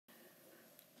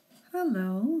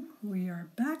Hello, we are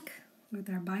back with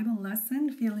our Bible lesson,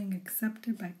 Feeling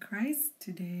Accepted by Christ.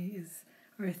 Today is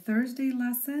our Thursday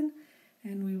lesson,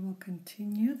 and we will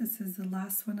continue. This is the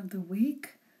last one of the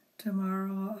week.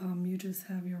 Tomorrow, you just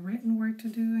have your written work to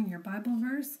do and your Bible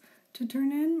verse to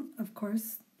turn in, of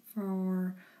course,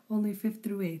 for only 5th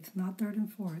through 8th, not 3rd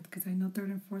and 4th, because I know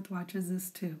 3rd and 4th watches this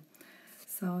too.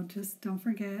 So just don't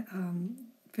forget,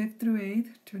 5th through 8th,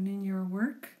 turn in your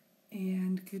work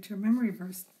and get your memory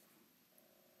verse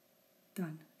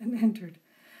done and entered.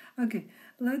 Okay,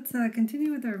 let's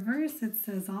continue with our verse. It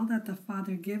says, "All that the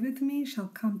Father giveth me shall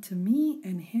come to me,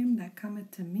 and him that cometh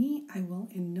to me I will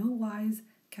in no wise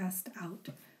cast out."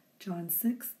 John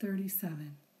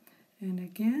 6:37. And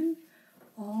again,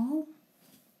 all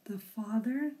the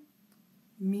Father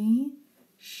me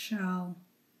shall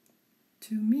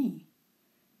to me,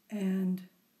 and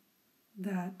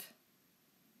that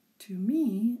to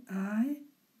me I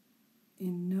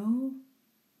in no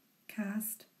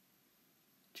cast.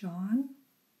 John.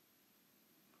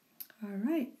 All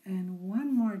right, and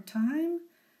one more time. You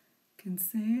can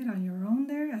say it on your own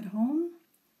there at home,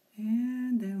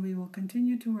 and then we will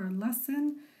continue to our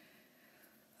lesson.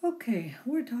 Okay,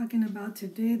 we're talking about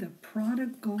today the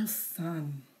prodigal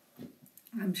son.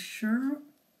 I'm sure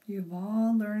you've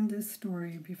all learned this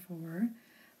story before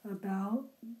about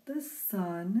the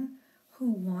son who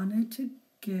wanted to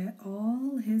get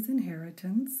all his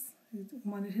inheritance. He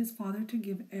wanted his father to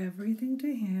give everything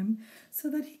to him so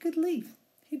that he could leave.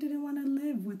 He didn't want to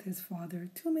live with his father.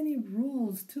 Too many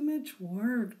rules, too much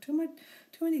work, too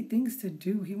many things to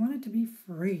do. He wanted to be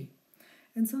free.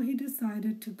 And so he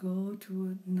decided to go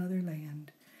to another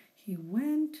land. He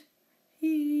went,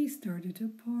 he started to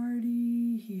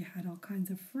party, he had all kinds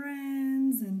of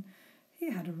friends, and he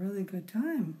had a really good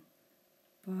time.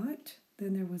 But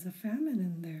then there was a famine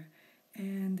in there.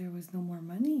 And there was no more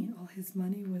money. All his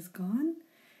money was gone,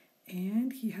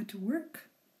 and he had to work.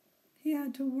 He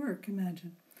had to work,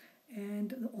 imagine.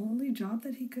 And the only job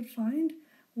that he could find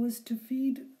was to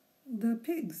feed the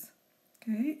pigs.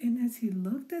 Okay, and as he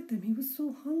looked at them, he was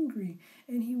so hungry,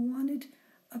 and he wanted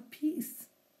a piece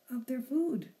of their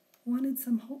food, wanted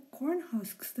some corn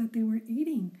husks that they were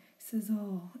eating. He says,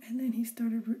 "Oh," and then he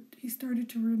started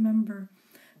to remember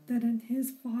that in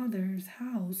his father's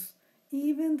house,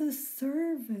 even the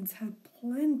servants had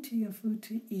plenty of food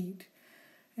to eat.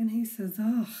 And he says,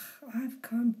 "Ugh, I've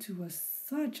come to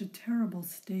such a terrible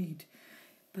state."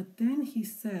 But then he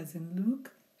says in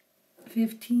Luke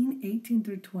 15:18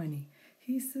 through 20,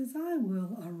 he says, "I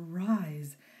will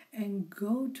arise and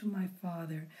go to my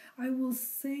father. I will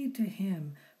say to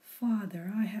him,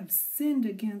 'Father, I have sinned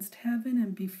against heaven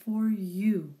and before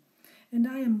you, and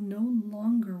I am no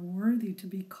longer worthy to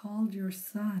be called your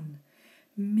son.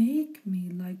 Make me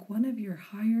like one of your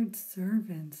hired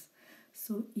servants."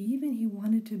 So even he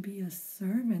wanted to be a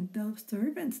servant. The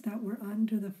servants that were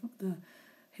under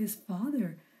his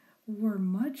father were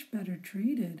much better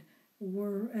treated,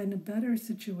 were in a better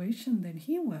situation than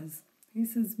he was. He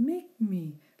says, "Make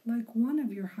me like one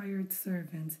of your hired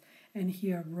servants." And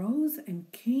he arose and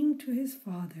came to his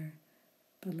father.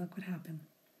 But look what happened.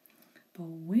 But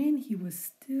when he was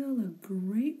still a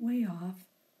great way off,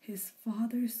 his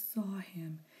father saw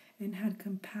him and had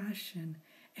compassion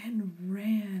and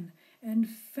ran and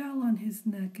fell on his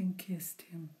neck and kissed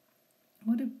him.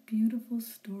 What a beautiful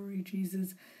story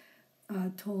Jesus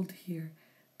told here.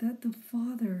 That the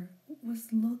father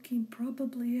was looking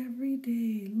probably every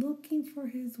day, looking for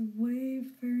his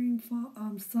wayfaring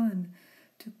son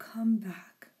to come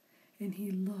back. And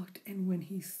he looked, and when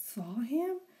he saw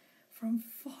him, from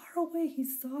far away he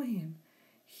saw him,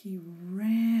 he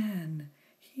ran.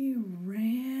 He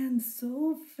ran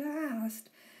so fast,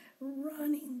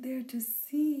 running there to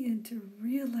see and to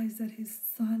realize that his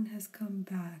son has come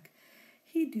back.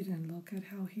 He didn't look at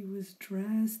how he was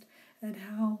dressed, at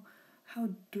how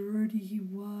dirty he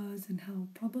was, and how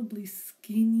probably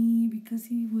skinny because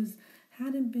he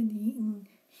hadn't been eaten.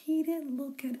 He didn't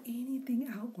look at anything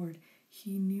outward.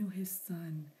 He knew his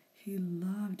son. He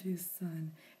loved his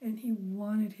son, and he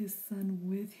wanted his son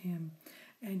with him.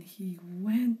 And he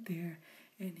went there,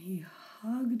 and he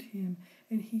hugged him,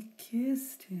 and he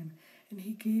kissed him, and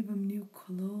he gave him new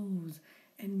clothes,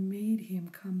 and made him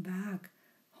come back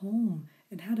home,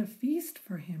 and had a feast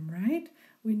for him, right?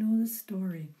 We know the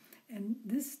story. And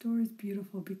this story is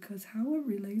beautiful because how it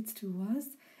relates to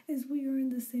us is we are in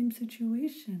the same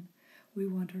situation. We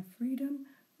want our freedom.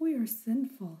 We are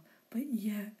sinful. But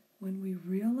yet, when we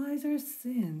realize our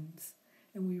sins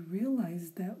and we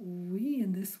realize that we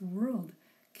in this world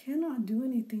cannot do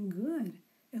anything good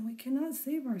and we cannot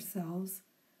save ourselves,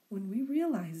 when we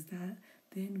realize that,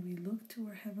 then we look to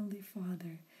our Heavenly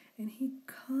Father. And He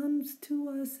comes to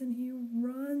us and He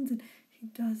runs, and He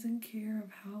doesn't care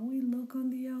of how we look on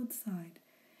the outside.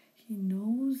 He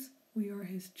knows we are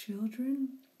His children.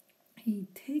 He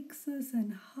takes us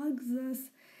and hugs us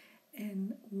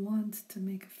and wants to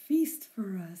make a feast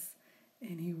for us.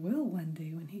 And He will one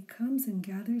day. When He comes and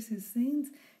gathers His saints,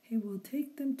 He will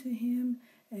take them to Him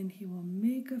and He will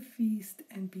make a feast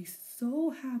and be so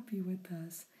happy with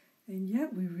us. And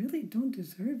yet we really don't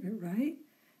deserve it, right?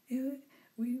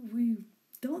 We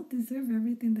don't deserve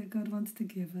everything that God wants to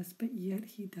give us, but yet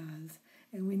He does.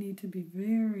 And we need to be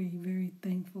very, very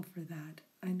thankful for that.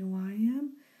 I know I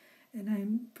am, and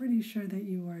I'm pretty sure that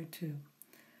you are too.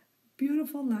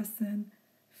 Beautiful lesson,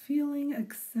 feeling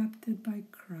accepted by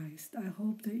Christ. I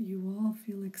hope that you all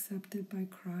feel accepted by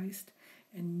Christ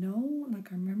and know,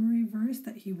 like our memory verse,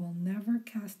 that He will never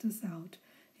cast us out.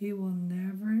 He will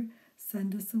never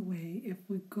send us away. If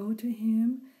we go to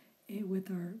Him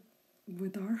with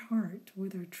our heart,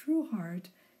 with our true heart,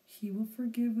 He will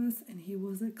forgive us and He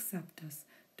will accept us.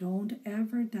 Don't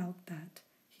ever doubt that.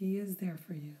 He is there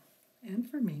for you and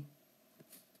for me.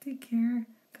 Take care.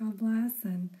 God bless,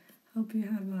 and hope you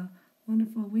have a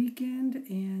wonderful weekend,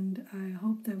 and I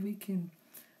hope that we can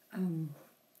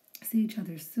see each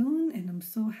other soon. And I'm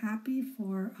so happy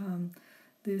for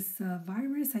this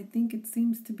virus. I think it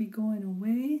seems to be going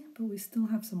away, but we still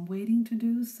have some waiting to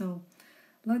do. So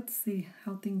let's see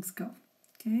how things go.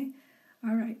 Okay?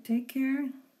 All right. Take care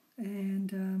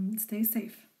and stay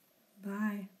safe.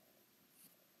 Bye.